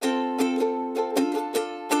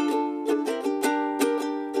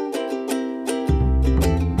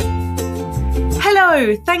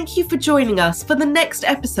So, thank you for joining us for the next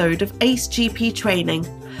episode of ACE GP Training.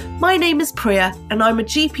 My name is Priya and I'm a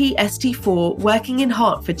GP ST4 working in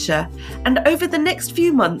Hertfordshire, and over the next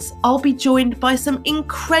few months I'll be joined by some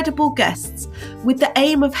incredible guests with the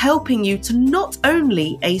aim of helping you to not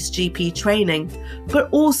only ACE GP training, but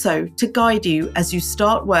also to guide you as you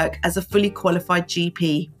start work as a fully qualified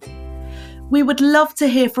GP. We would love to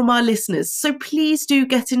hear from our listeners, so please do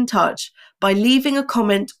get in touch by leaving a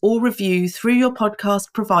comment or review through your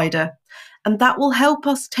podcast provider, and that will help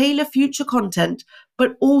us tailor future content,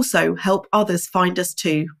 but also help others find us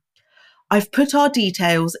too. I've put our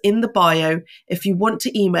details in the bio if you want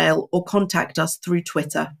to email or contact us through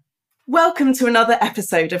Twitter. Welcome to another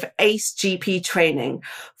episode of ACE GP Training.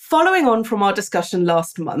 Following on from our discussion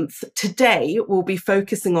last month, today we'll be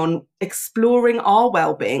focusing on exploring our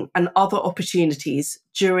wellbeing and other opportunities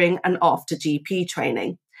during and after GP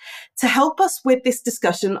training. To help us with this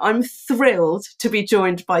discussion, I'm thrilled to be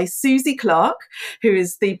joined by Susie Clark, who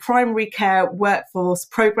is the Primary Care Workforce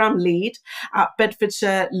Programme Lead at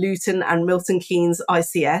Bedfordshire, Luton and Milton Keynes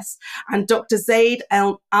ICS, and Dr. Zaid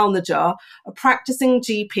Al-Najjar, a practicing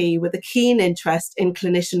GP with a keen interest in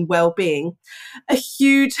clinician wellbeing. A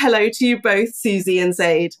huge hello to you both, Susie and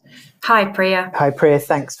Zaid. Hi, Priya. Hi, Priya.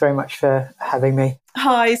 Thanks very much for having me.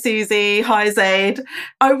 Hi, Susie. Hi, Zaid.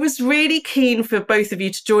 I was really keen for both of you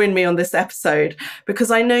to join me on this episode because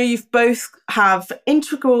I know you've both have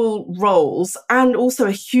integral roles and also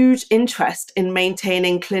a huge interest in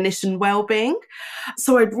maintaining clinician wellbeing.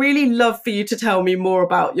 So I'd really love for you to tell me more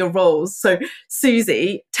about your roles. So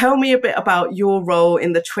Susie, tell me a bit about your role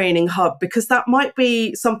in the Training Hub, because that might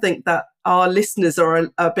be something that our listeners are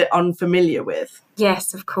a bit unfamiliar with.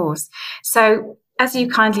 Yes, of course. So as you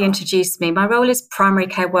kindly introduced me, my role is Primary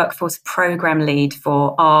Care Workforce Programme Lead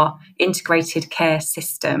for our integrated care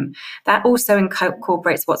system. That also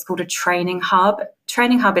incorporates what's called a Training Hub.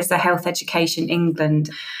 Training Hub is the Health Education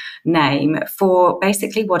England name for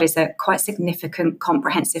basically what is a quite significant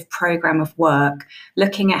comprehensive programme of work,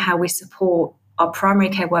 looking at how we support our primary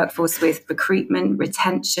care workforce with recruitment,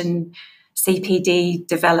 retention, CPD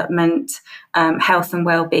development, health and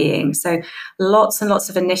wellbeing. So lots and lots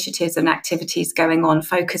of initiatives and activities going on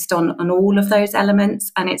focused on all of those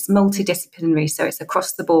elements, and it's multidisciplinary. So it's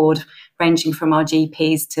across the board, ranging from our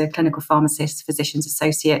GPs to clinical pharmacists, physicians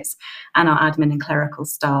associates, and our admin and clerical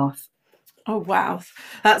staff. Oh, wow.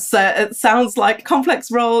 That's it sounds like a complex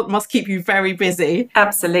role. It must keep you very busy.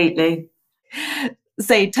 Absolutely.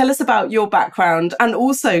 Zaid, tell us about your background, and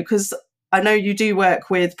also because I know you do work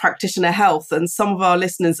with practitioner health, and some of our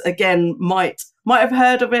listeners, again, might have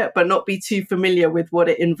heard of it, but not be too familiar with what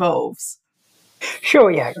it involves. Sure,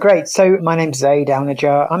 yeah, great. So my name's Zaid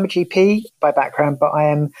Al-Najjar. I'm a GP by background, but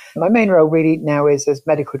my main role really now is as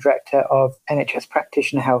Medical Director of NHS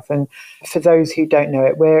Practitioner Health. And for those who don't know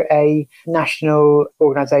it, we're a national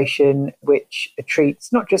organisation which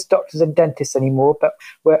treats not just doctors and dentists anymore, but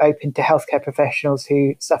we're open to healthcare professionals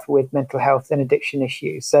who suffer with mental health and addiction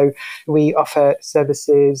issues. So we offer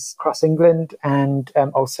services across England and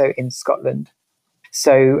also in Scotland.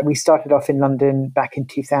 So we started off in London back in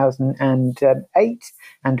 2008,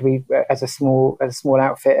 and we as a small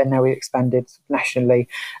outfit, and now we expanded nationally.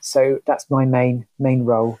 So that's my main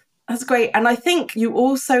role. That's great. And I think you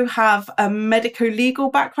also have a medico-legal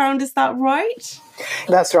background, is that right?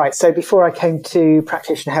 That's right. So before I came to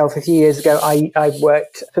practitioner health a few years ago, I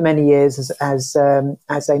worked for many years as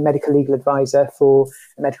a medical legal advisor for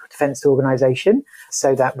a medical defence organisation.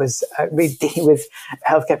 So that was really dealing with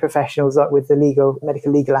healthcare professionals with the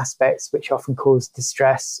medical legal aspects, which often cause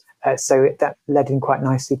distress. So that led in quite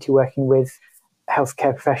nicely to working with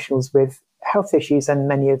healthcare professionals with health issues, and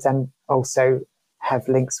many of them also have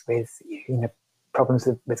links with problems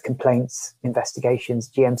with complaints,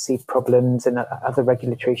 investigations, GMC problems, and other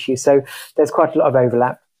regulatory issues. So there's quite a lot of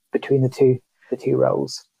overlap between the two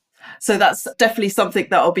roles. So that's definitely something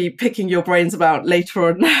that I'll be picking your brains about later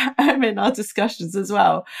on in our discussions as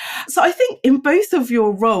well. So I think in both of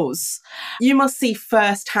your roles, you must see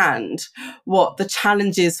firsthand what the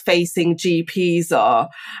challenges facing GPs are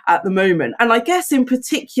at the moment. And I guess in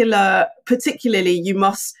particularly, you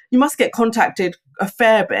must get contacted a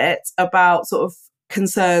fair bit about sort of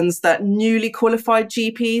concerns that newly qualified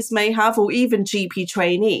GPs may have, or even GP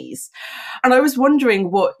trainees. And I was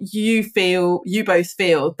wondering what you both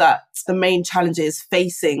feel that the main challenges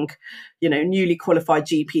facing, newly qualified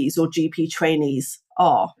GPs or GP trainees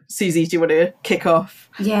are. Susie, do you want to kick off?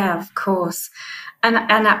 Yeah, of course. And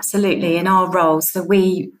absolutely, in our roles, so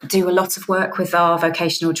we do a lot of work with our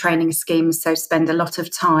vocational training schemes, so spend a lot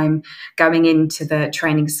of time going into the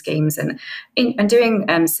training schemes and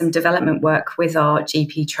doing some development work with our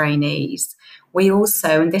GP trainees. we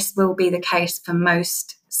also, and this will be the case for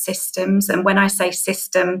most systems, and when I say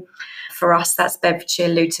system, for us, that's Bedfordshire,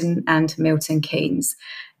 Luton and Milton Keynes.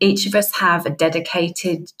 Each of us have a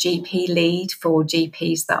dedicated GP lead for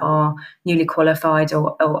GPs that are newly qualified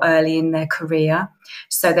or early in their career.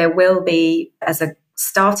 So there will be, as a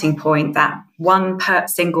starting point, that one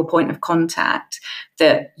single point of contact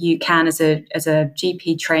that you can, as a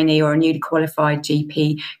GP trainee or a newly qualified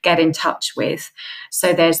GP, get in touch with.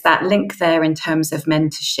 So there's that link there in terms of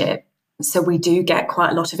mentorship. So we do get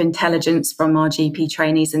quite a lot of intelligence from our GP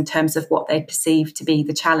trainees in terms of what they perceive to be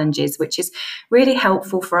the challenges, which is really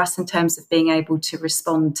helpful for us in terms of being able to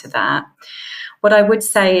respond to that. What I would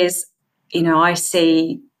say is,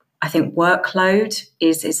 I think workload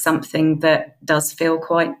is something that does feel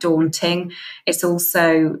quite daunting. It's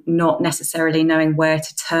also not necessarily knowing where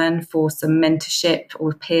to turn for some mentorship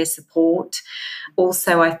or peer support.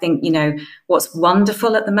 Also, I think, what's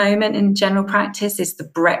wonderful at the moment in general practice is the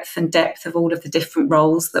breadth and depth of all of the different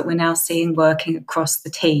roles that we're now seeing working across the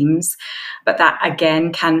teams. But that,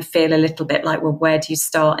 again, can feel a little bit like, well, where do you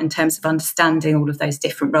start in terms of understanding all of those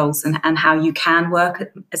different roles and how you can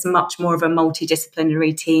work as much more of a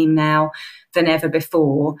multidisciplinary team now than ever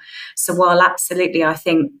before. So while absolutely, I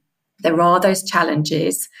think there are those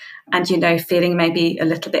challenges and, feeling maybe a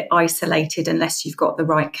little bit isolated unless you've got the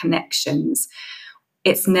right connections,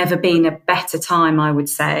 it's never been a better time, I would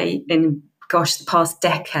say, in the past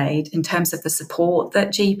decade in terms of the support that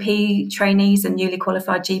GP trainees and newly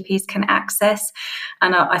qualified GPs can access.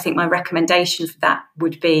 And I think my recommendation for that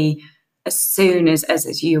would be, as soon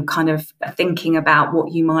as you're kind of thinking about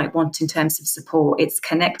what you might want in terms of support, it's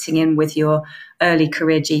connecting in with your early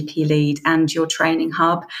career GP lead and your training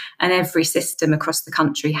hub. And every system across the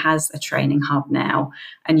country has a training hub now.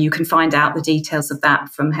 And you can find out the details of that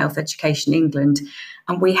from Health Education England.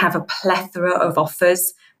 And we have a plethora of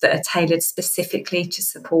offers that are tailored specifically to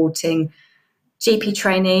supporting GP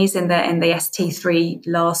trainees in the ST3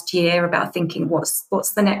 last year about thinking what's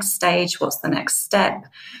the next stage, what's the next step.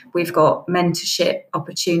 We've got mentorship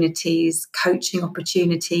opportunities, coaching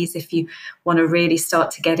opportunities if you want to really start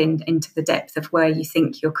to get into the depth of where you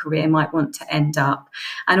think your career might want to end up.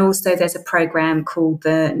 And also there's a program called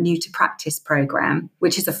the New to Practice program,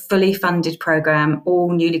 which is a fully funded program.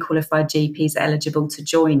 All newly qualified GPs are eligible to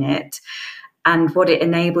join it. And what it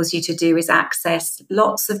enables you to do is access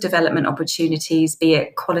lots of development opportunities, be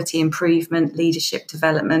it quality improvement, leadership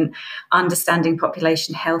development, understanding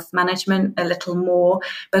population health management a little more,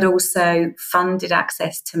 but also funded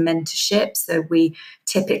access to mentorship. So we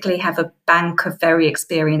typically have a bank of very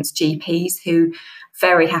experienced GPs who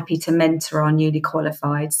very happy to mentor our newly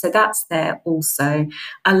qualified. So that's there also,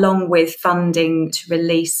 along with funding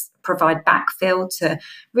to provide backfill to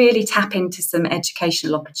really tap into some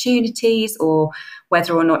educational opportunities, or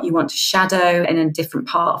whether or not you want to shadow in a different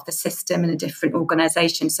part of the system in a different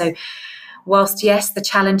organisation. So whilst, yes, the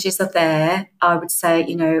challenges are there, I would say,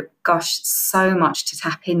 so much to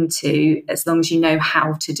tap into as long as you know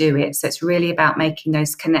how to do it. So it's really about making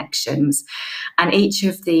those connections. And each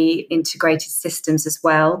of the integrated systems as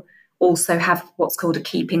well also have what's called a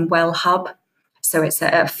Keeping Well hub. So it's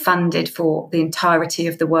funded for the entirety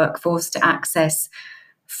of the workforce to access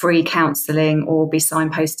free counselling or be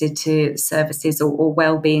signposted to services or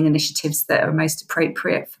wellbeing initiatives that are most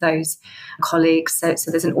appropriate for those colleagues. So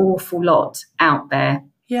there's an awful lot out there.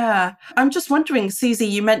 Yeah. I'm just wondering, Susie,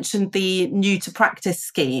 you mentioned the New to Practice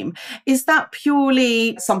scheme. Is that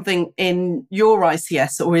purely something in your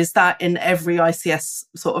ICS, or is that in every ICS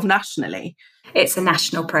sort of nationally? It's a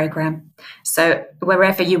national programme. So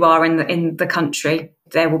wherever you are in the country,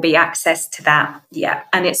 there will be access to that. Yeah.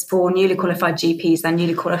 And it's for newly qualified GPs and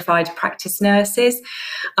newly qualified practice nurses.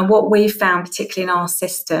 And what we've found, particularly in our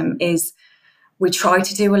system, is we try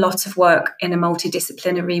to do a lot of work in a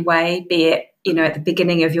multidisciplinary way, be it, at the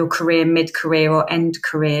beginning of your career, mid-career or end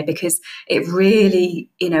career, because it really,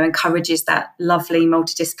 encourages that lovely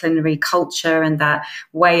multidisciplinary culture and that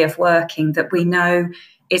way of working that we know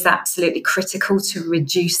is absolutely critical to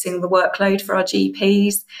reducing the workload for our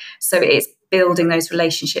GPs. So it's building those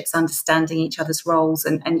relationships, understanding each other's roles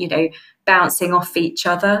and bouncing off each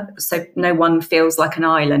other so no one feels like an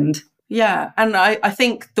island. Yeah. And I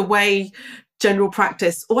think the way general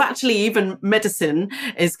practice, or actually even medicine,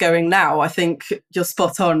 is going now, I think you're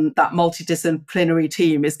spot on. That multidisciplinary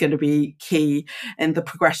team is going to be key in the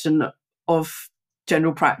progression of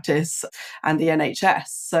general practice and the NHS.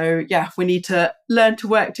 So yeah, we need to learn to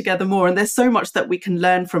work together more, and there's so much that we can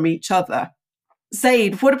learn from each other.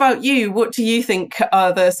 Zaid, what about you? What do you think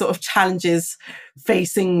are the sort of challenges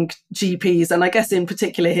facing GPs? And I guess in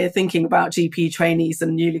particular here, thinking about GP trainees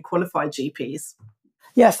and newly qualified GPs.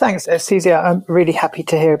 Yeah, thanks, Susie. I'm really happy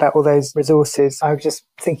to hear about all those resources. I was just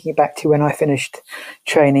thinking back to when I finished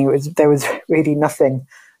training. There was really nothing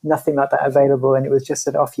like that available, and it was just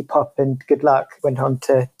that off you pop and good luck. Went on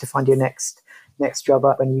to find your next job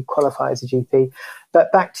up when you qualify as a GP.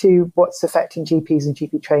 But back to what's affecting GPs and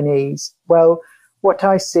GP trainees. Well, what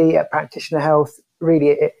I see at Practitioner Health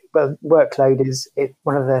really, workload is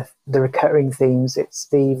one of the recurring themes. It's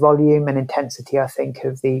the volume and intensity, I think,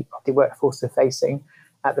 of the workforce are facing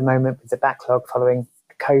at the moment with the backlog following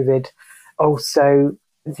COVID. Also,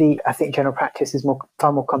 I think general practice is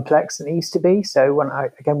far more complex than it used to be. So when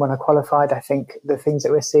I qualified, I think the things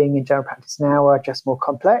that we're seeing in general practice now are just more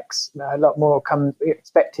complex. A lot more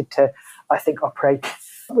expected to, I think, operate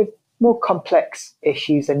with more complex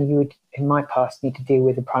issues than you would in my past need to deal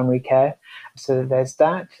with in primary care. So there's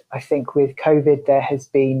that. I think with COVID, there has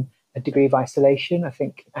been a degree of isolation, I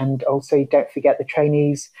think, and also don't forget the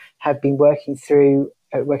trainees have been working through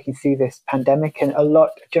this pandemic, and a lot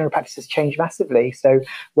of general practice has changed massively. So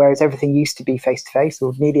whereas everything used to be face-to-face,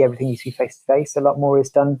 or nearly everything used to be face-to-face, a lot more is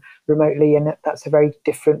done remotely, and that's a very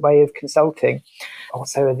different way of consulting.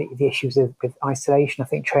 Also, the issues with isolation. I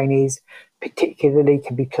think trainees particularly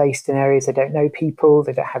can be placed in areas they don't know people,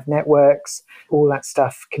 they don't have networks. All that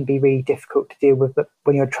stuff can be really difficult to deal with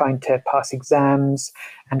when you're trying to pass exams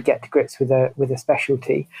and get to grips with a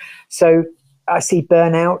specialty. So I see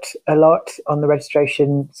burnout a lot on the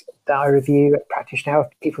registrations that I review at Practitioner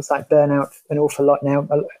Health. People cite burnout an awful lot now.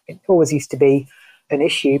 It always used to be an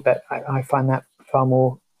issue, but I find that far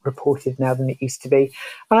more reported now than it used to be.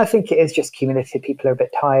 And I think it is just cumulative. People are a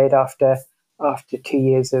bit tired after 2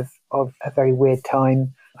 years of a very weird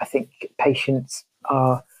time. I think patients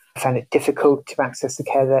find it difficult to access the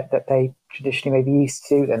care that they traditionally may be used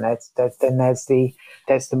to. Then there's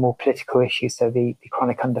the more political issues, so the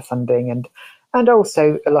chronic underfunding and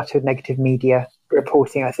also a lot of negative media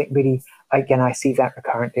reporting. I think really, again, I see that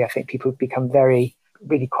recurrently. I think people become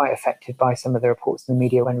really quite affected by some of the reports in the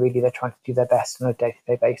media when really they're trying to do their best on a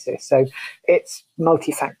day-to-day basis. So it's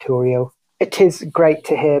multifactorial. It is great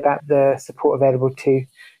to hear about the support available to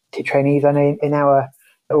trainees. I know in our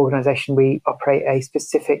organisation we operate a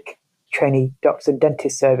specific trainee doctors and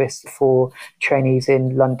dentist service for trainees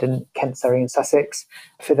in London, Kent, Surrey and Sussex,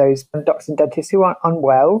 for those doctors and dentists who are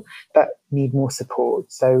unwell but need more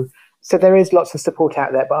support. So there is lots of support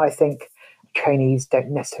out there, but I think trainees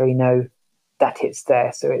don't necessarily know that it's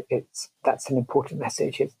there. So that's an important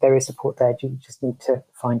message. There is support there. You just need to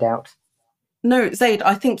find out. No, Zaid,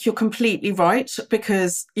 I think you're completely right,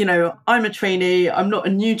 because, I'm a trainee, I'm not a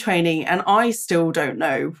new trainee, and I still don't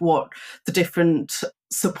know what the different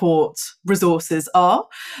support resources are.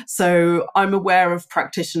 So I'm aware of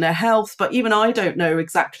Practitioner Health, but even I don't know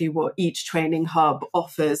exactly what each training hub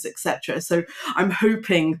offers, etc. So I'm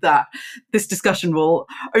hoping that this discussion will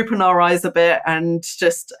open our eyes a bit and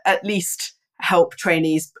just at least help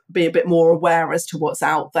trainees be a bit more aware as to what's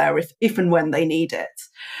out there if and when they need it.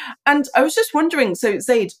 And I was just wondering, so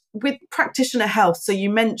Zaid, with Practitioner Health, so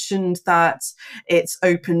you mentioned that it's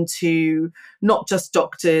open to not just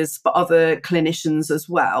doctors, but other clinicians as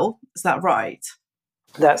well. Is that right?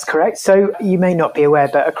 That's correct. So you may not be aware,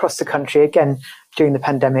 but across the country, again, during the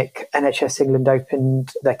pandemic, NHS England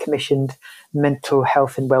their commissioned mental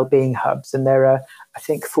health and wellbeing hubs. And there are, I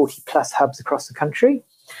think, 40 plus hubs across the country.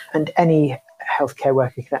 And any healthcare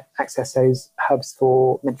worker can access those hubs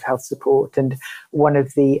for mental health support. And one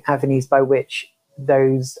of the avenues by which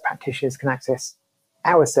those practitioners can access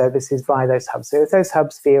our services via those hubs. So if those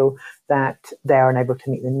hubs feel that they are unable to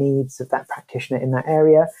meet the needs of that practitioner in that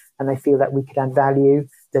area, and they feel that we could add value,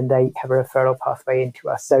 then they have a referral pathway into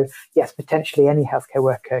us. So yes, potentially any healthcare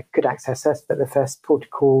worker could access us, but the first port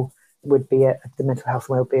of call would be at the mental health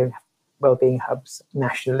and wellbeing hubs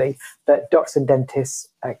nationally. But doctors and dentists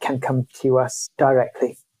can come to us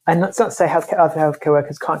directly. And that's not to say other healthcare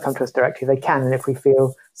workers can't come to us directly. They can, and if we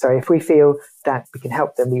feel that we can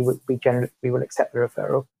help them, we will accept the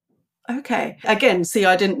referral. Okay. Again, see,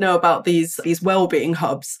 I didn't know about these wellbeing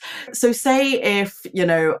hubs. So say if,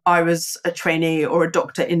 I was a trainee or a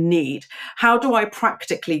doctor in need, how do I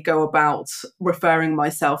practically go about referring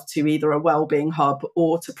myself to either a wellbeing hub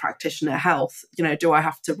or to Practitioner Health? Do I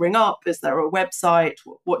have to ring up? Is there a website?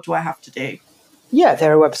 What do I have to do? Yeah,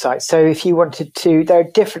 there are websites. So if you wanted to, there are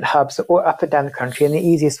different hubs up and down the country, and the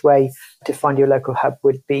easiest way to find your local hub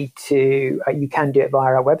would be you can do it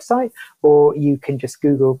via our website, or you can just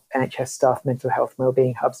Google NHS staff mental health and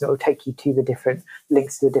wellbeing hubs, and it will take you to the different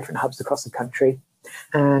links to the different hubs across the country.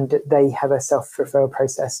 And they have a self-referral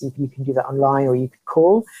process. You can do that online, or you can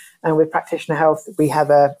call. And with Practitioner Health, we have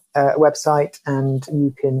a a website, and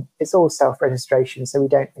it's all self-registration, so we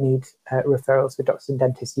don't need referrals for doctors and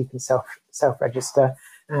dentists. You can self-register,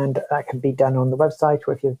 and that can be done on the website,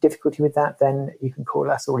 or if you have difficulty with that, then you can call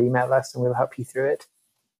us or email us and we'll help you through it.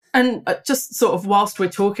 And just sort of whilst we're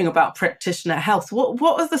talking about practitioner health, what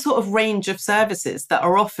are the sort of range of services that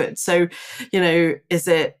are offered? So, is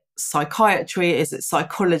it psychiatry? Is it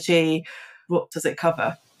psychology? What does it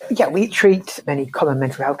cover? Yeah, we treat many common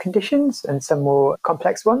mental health conditions and some more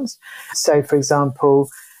complex ones. So, for example,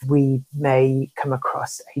 we may come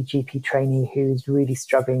across a GP trainee who's really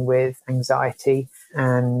struggling with anxiety,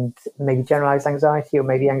 and maybe generalized anxiety, or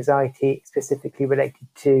maybe anxiety specifically related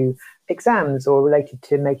to exams or related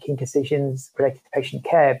to making decisions related to patient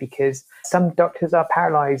care, because some doctors are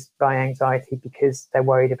paralyzed by anxiety because they're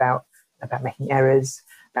worried about making errors,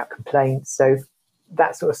 about complaints. So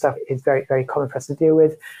that sort of stuff is very, very common for us to deal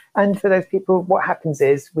with. And for those people, what happens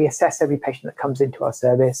is we assess every patient that comes into our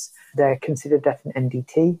service. They're considered at an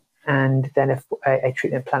NDT, and then a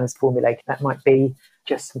treatment plan is formulated. That might be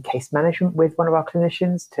just some case management with one of our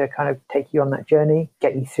clinicians to kind of take you on that journey,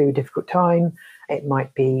 get you through a difficult time. It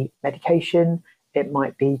might be medication, it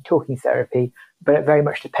might be talking therapy, but it very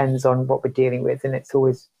much depends on what we're dealing with, and it's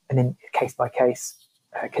always a case-by-case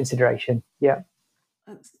consideration. Yeah.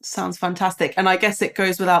 That sounds fantastic. And I guess it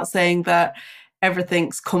goes without saying that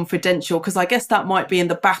everything's confidential, because I guess that might be in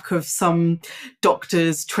the back of some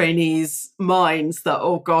doctors, trainees' minds that,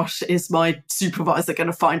 oh gosh, is my supervisor going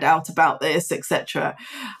to find out about this, etc.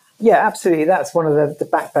 Yeah, absolutely. That's one of the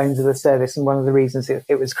backbones of the service, and one of the reasons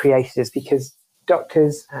it was created is because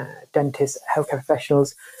doctors, dentists, healthcare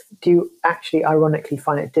professionals do actually ironically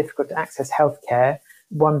find it difficult to access healthcare.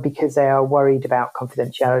 One, because they are worried about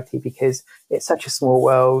confidentiality, because it's such a small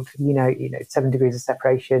world, 7 degrees of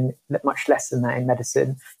separation, much less than that in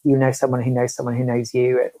medicine. You know someone who knows someone who knows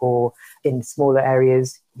you, or in smaller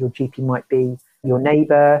areas, your GP might be your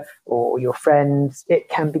neighbour or your friends. It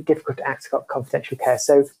can be difficult to access confidential care.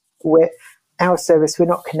 So our service, we're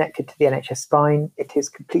not connected to the NHS spine. It is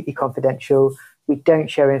completely confidential. We don't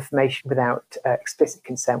share information without explicit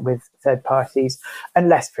consent with third parties,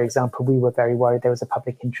 unless, for example, we were very worried there was a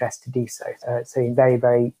public interest to do so. So in very,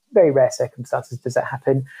 very, very rare circumstances does that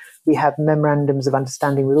happen. We have memorandums of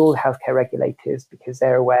understanding with all healthcare regulators, because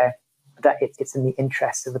they're aware that it's in the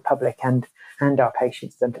interest of the public and our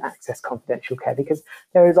patients then to access confidential care, because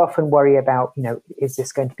there is often worry about, is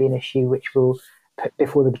this going to be an issue which will put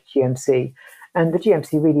before the GMC? And the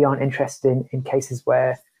GMC really aren't interested in cases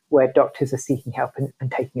where doctors are seeking help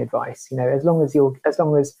and taking advice. As long as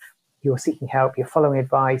you're seeking help, you're following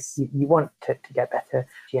advice, you want to get better,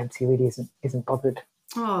 GMC really isn't bothered.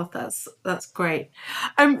 Oh, that's great.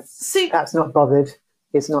 That's not bothered.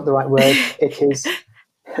 It's not the right word. It is.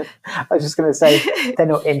 I was just going to say they're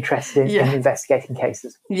not interested in investigating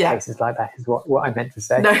cases. Yeah. Cases like that is what I meant to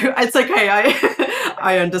say. No, it's okay.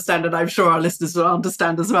 I understand, and I'm sure our listeners will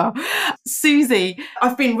understand as well. Susie,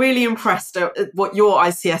 I've been really impressed at what your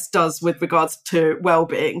ICS does with regards to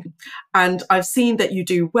wellbeing. And I've seen that you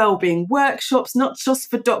do wellbeing workshops, not just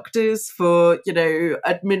for doctors, for,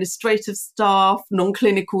 administrative staff,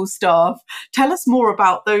 non-clinical staff. Tell us more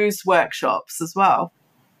about those workshops as well.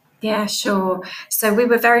 Yeah, sure. So we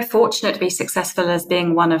were very fortunate to be successful as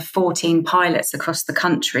being one of 14 pilots across the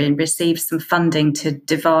country, and received some funding to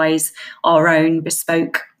devise our own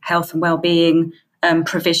bespoke health and wellbeing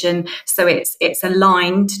provision. So it's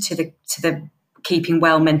aligned to the Keeping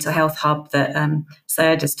Well mental health hub that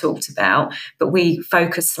Syed has talked about, but we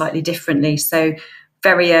focus slightly differently. So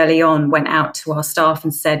very early on went out to our staff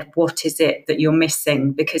and said, what is it that you're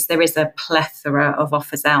missing? Because there is a plethora of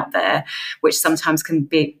offers out there, which sometimes can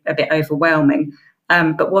be a bit overwhelming.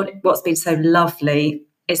 But what's been so lovely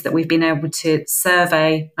is that we've been able to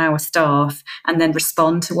survey our staff and then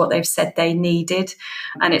respond to what they've said they needed.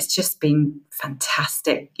 And it's just been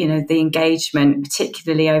fantastic. The engagement,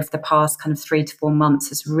 particularly over the past kind of 3 to 4 months,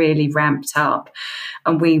 has really ramped up.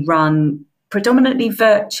 And we run predominantly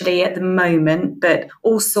virtually at the moment, but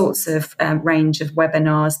all sorts of range of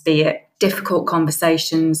webinars, be it difficult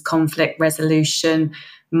conversations, conflict resolution,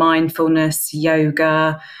 mindfulness,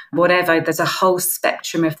 yoga, whatever. There's a whole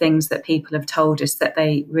spectrum of things that people have told us that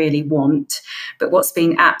they really want. But what's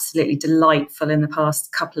been absolutely delightful in the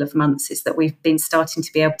past couple of months is that we've been starting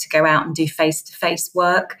to be able to go out and do face-to-face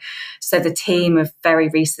work. So the team have very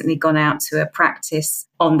recently gone out to a practice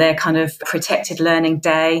on their kind of protected learning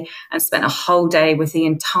day and spent a whole day with the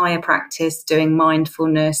entire practice doing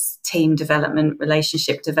mindfulness, team development,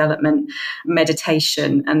 relationship development,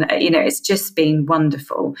 meditation. And, it's just been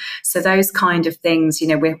wonderful. So those kind of things,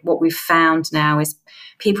 what we've found now is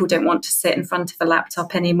People don't want to sit in front of a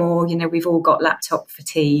laptop anymore. We've all got laptop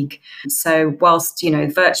fatigue. So whilst,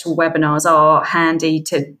 virtual webinars are handy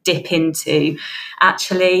to dip into,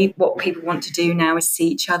 actually what people want to do now is see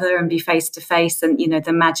each other and be face to face, and,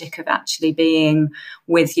 the magic of actually being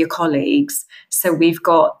with your colleagues. So we've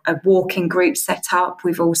got a walking group set up.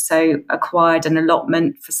 We've also acquired an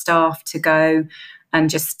allotment for staff to go and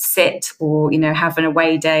just sit, or have an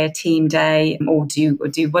away day, a team day, or do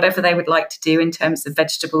whatever they would like to do in terms of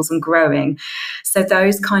vegetables and growing. So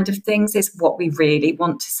those kind of things is what we really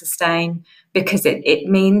want to sustain, because it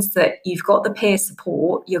means that you've got the peer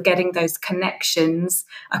support, you're getting those connections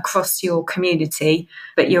across your community,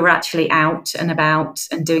 but you're actually out and about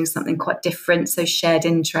and doing something quite different, so shared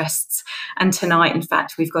interests. And tonight, in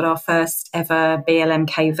fact, we've got our first ever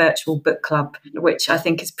BLMK virtual book club, which I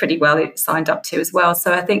think is pretty well signed up to as well.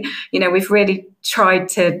 So I think, we've really tried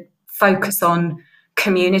to focus on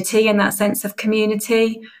community and that sense of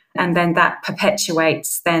community. And then that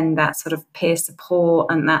perpetuates then that sort of peer support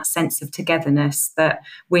and that sense of togetherness that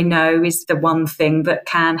we know is the one thing that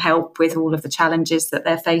can help with all of the challenges that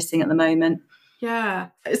they're facing at the moment. Yeah,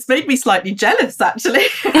 it's made me slightly jealous, actually.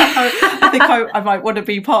 I think I might want to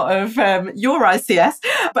be part of your ICS,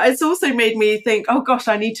 but it's also made me think, oh gosh,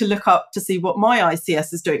 I need to look up to see what my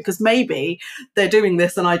ICS is doing, because maybe they're doing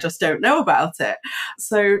this and I just don't know about it.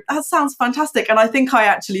 So that sounds fantastic. And I think I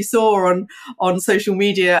actually saw on social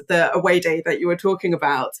media the away day that you were talking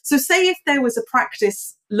about. So say if there was a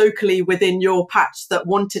practice locally within your patch that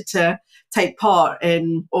wanted to take part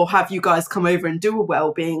in, or have you guys come over and do a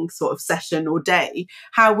wellbeing sort of session or day,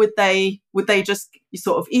 how would they just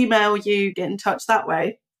sort of email you, get in touch that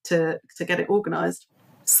way to get it organised?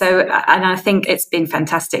 So, and I think it's been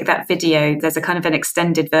fantastic, that video. There's a kind of an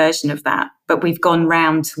extended version of that, but we've gone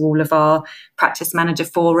round to all of our practice manager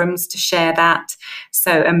forums to share that.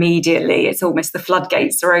 So immediately it's almost the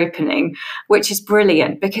floodgates are opening, which is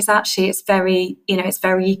brilliant, because actually it's very, it's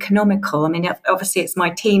very economical. I mean, obviously it's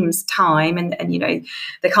my team's time and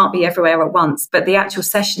they can't be everywhere at once, but the actual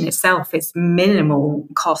session itself is minimal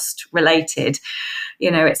cost related.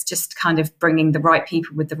 It's just kind of bringing the right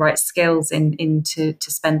people with the right skills in to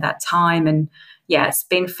spend that time. And yeah, it's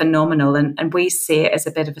been phenomenal. And we see it as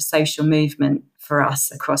a bit of a social movement for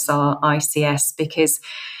us across our ICS, because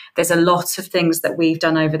there's a lot of things that we've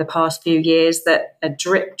done over the past few years that are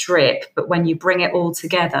drip, but when you bring it all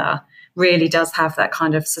together, really does have that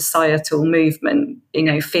kind of societal movement,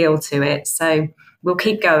 feel to it. So we'll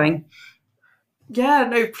keep going. Yeah,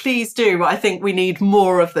 no, please do. I think we need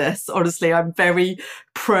more of this. Honestly, I'm very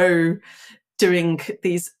pro doing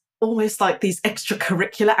these almost like these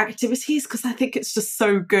extracurricular activities, because I think it's just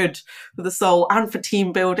so good for the soul and for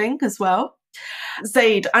team building as well.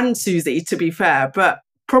 Zaid and Susie, to be fair, but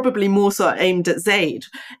probably more so aimed at Zaid.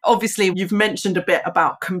 Obviously, you've mentioned a bit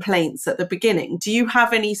about complaints at the beginning. Do you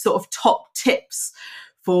have any sort of top tips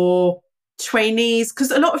for trainees?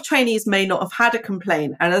 Because a lot of trainees may not have had a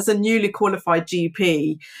complaint, and as a newly qualified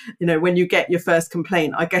GP, when you get your first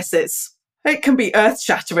complaint, I guess it can be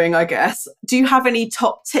earth-shattering, I guess. Do you have any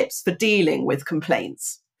top tips for dealing with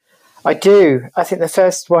complaints? I do. I think the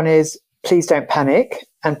first one is please don't panic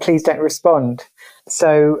and please don't respond.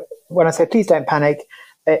 So when I say please don't panic,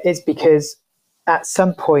 it's because at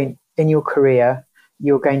some point in your career,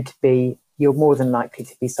 you're more than likely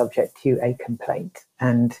to be subject to a complaint.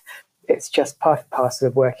 And it's just part and parcel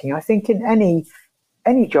of working. I think in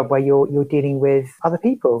any job where you're dealing with other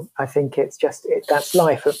people, I think that's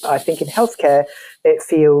life. I think in healthcare, it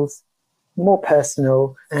feels more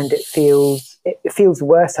personal and it feels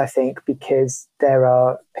worse, I think, because there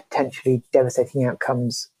are potentially devastating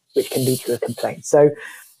outcomes which can lead to a complaint. So,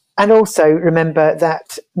 and also remember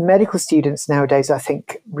that medical students nowadays, I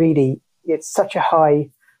think really it's such a high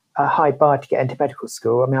bar to get into medical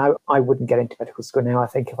school. I mean, I wouldn't get into medical school now, I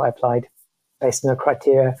think, if I applied based on the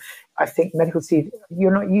criteria. I think medical students,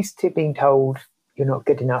 you're not used to being told you're not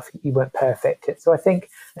good enough, you weren't perfect. So I think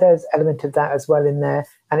there's an element of that as well in there.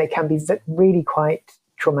 And it can be really quite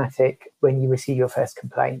traumatic when you receive your first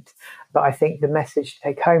complaint. But I think the message to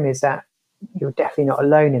take home is that you're definitely not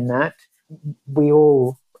alone in that. We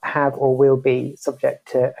all have or will be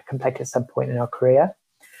subject to a complaint at some point in our career,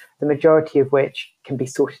 the majority of which can be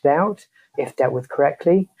sorted out if dealt with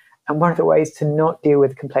correctly. And one of the ways to not deal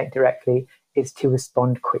with a complaint directly is to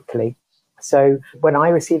respond quickly. So when I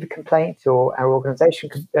receive a complaint or our organisation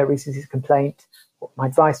receives a complaint, my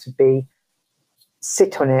advice would be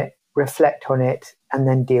sit on it, reflect on it, and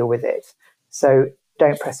then deal with it. So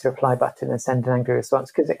don't press the reply button and send an angry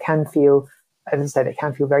response, because it can feel, as I said, it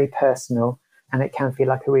can feel very personal, and it can feel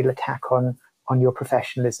like a real attack on your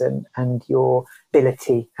professionalism and your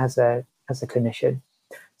ability as a clinician.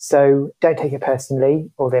 So don't take it personally,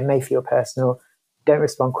 or they may feel personal. Don't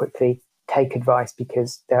respond quickly. Take advice,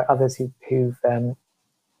 because there are others who've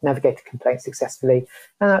navigated complaints successfully.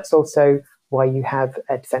 And that's also why you have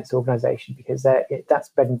a defence organisation, because that's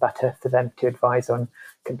bread and butter for them to advise on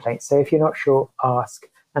complaints. So if you're not sure, ask.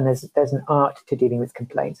 And there's an art to dealing with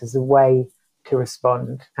complaints. There's a way to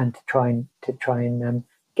respond and to try and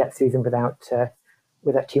get through them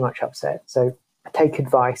without too much upset. So take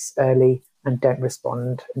advice early and don't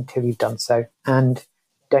respond until you've done so, and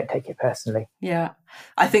don't take it personally. Yeah,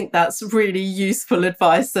 I think that's really useful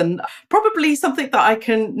advice, and probably something that I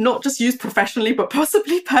can not just use professionally, but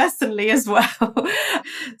possibly personally as well.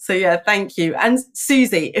 So yeah, thank you. And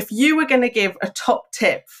Susie, if you were going to give a top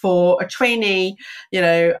tip for a trainee,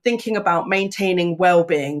 thinking about maintaining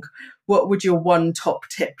well-being, what would your one top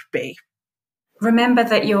tip be? Remember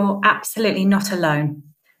that you're absolutely not alone.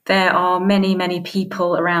 There are many, many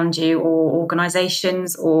people around you, or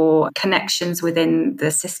organisations or connections within the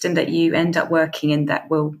system that you end up working in that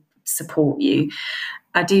will support you.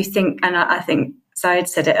 I do think, and I think Zaid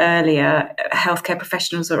said it earlier, healthcare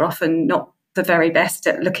professionals are often not the very best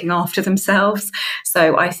at looking after themselves.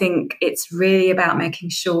 So I think it's really about making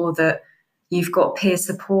sure that you've got peer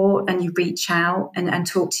support and you reach out and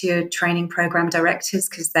talk to your training program directors,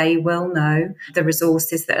 because they will know the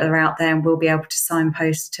resources that are out there and will be able to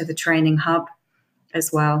signpost to the training hub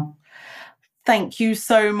as well. Thank you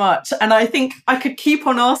so much. And I think I could keep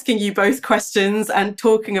on asking you both questions and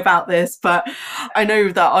talking about this, but I know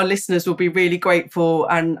that our listeners will be really grateful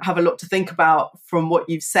and have a lot to think about from what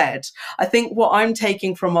you've said. I think what I'm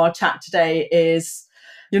taking from our chat today is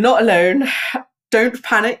you're not alone. Don't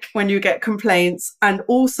panic when you get complaints. And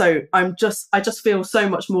also, I just feel so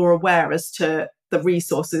much more aware as to the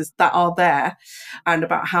resources that are there and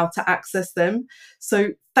about how to access them. So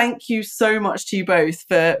thank you so much to you both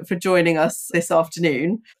for joining us this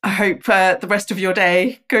afternoon. I hope the rest of your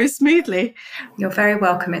day goes smoothly. You're very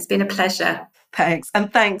welcome. It's been a pleasure. Thanks.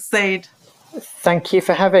 And thanks, Zaid. Thank you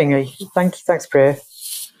for having me. Thanks, Priya.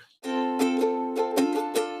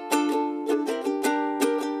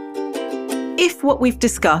 If what we've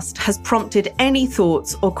discussed has prompted any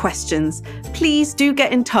thoughts or questions, please do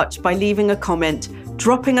get in touch by leaving a comment,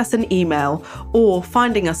 dropping us an email, or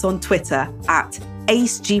finding us on Twitter at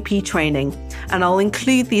AceGPTraining, and I'll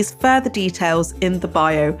include these further details in the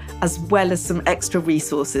bio, as well as some extra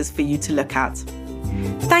resources for you to look at.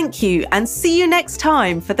 Thank you, and see you next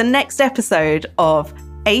time for the next episode of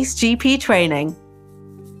AceGP Training.